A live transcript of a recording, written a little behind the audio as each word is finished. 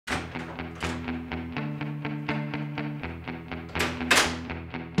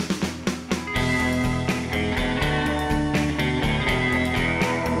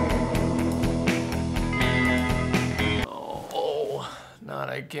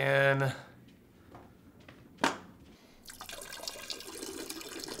again.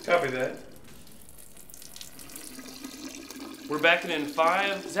 Copy that. We're backing in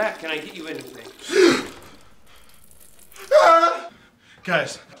 5. Zach, can I get you anything?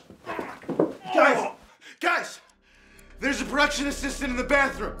 Guys! There's a production assistant in the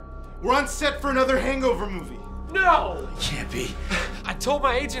bathroom. We're on set for another Hangover movie. No! Can't be. I told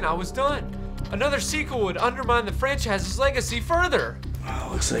my agent I was done. Another sequel would undermine the franchise's legacy further.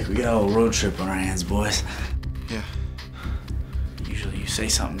 Well, looks like we got a little road trip on our hands, boys. Yeah. Usually you say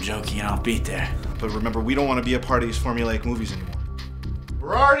something jokey and I'll beat there. But remember, we don't want to be a part of these formulaic movies anymore.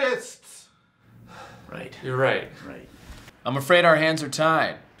 We're artists! Right. You're right. Right. I'm afraid our hands are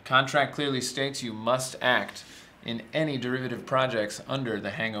tied. Contract clearly states you must act in any derivative projects under the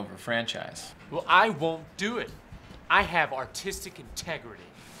Hangover franchise. Well, I won't do it. I have artistic integrity.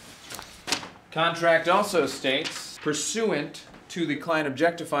 Contract also states, pursuant to the client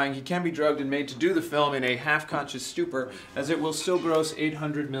objectifying, he can be drugged and made to do the film in a half-conscious stupor, as it will still gross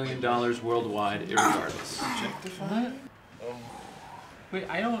 $800 million worldwide, irregardless. Objectify? Oh. Wait,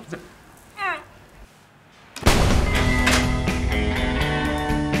 I don't...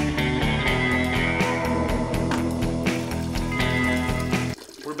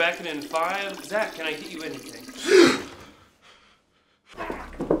 We're backing in 5. Zach, can I get you anything?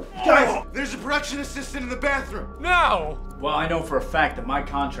 Guys, there's a production assistant in the bathroom. No! Well, I know for a fact that my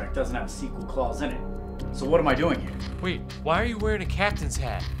contract doesn't have a sequel clause in it. So what am I doing here? Wait, why are you wearing a captain's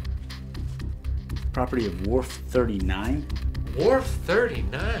hat? Property of Wharf 39? Wharf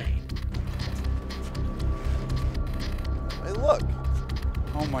 39? Hey, look.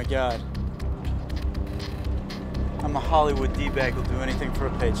 Oh my God. I'm a Hollywood D-bag who'll do anything for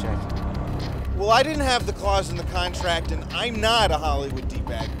a paycheck. Well, I didn't have the clause in the contract, and I'm not a Hollywood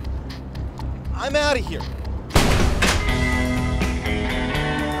D-bag. I'm out of here.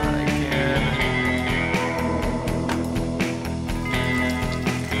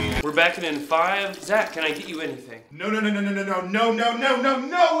 We're backing in 5. Zach, can I get you anything? No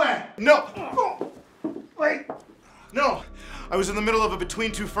way! No! Oh, wait! No! I was in the middle of a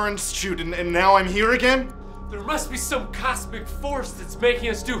Between Two Ferns shoot, and now I'm here again? There must be some cosmic force that's making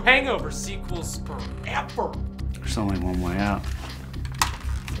us do Hangover sequels forever. There's only one way out.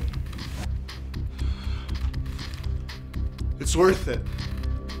 It's worth it.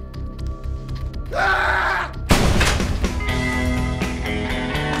 Ah!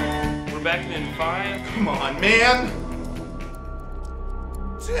 We're backing in 5. Come on, man!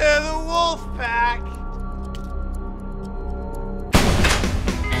 To the Wolfpack!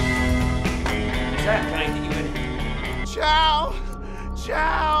 Zach, can I get you anything? Ciao!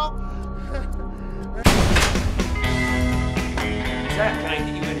 Ciao! Zach, can I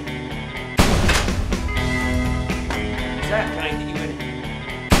get you anything? Zach, can I get you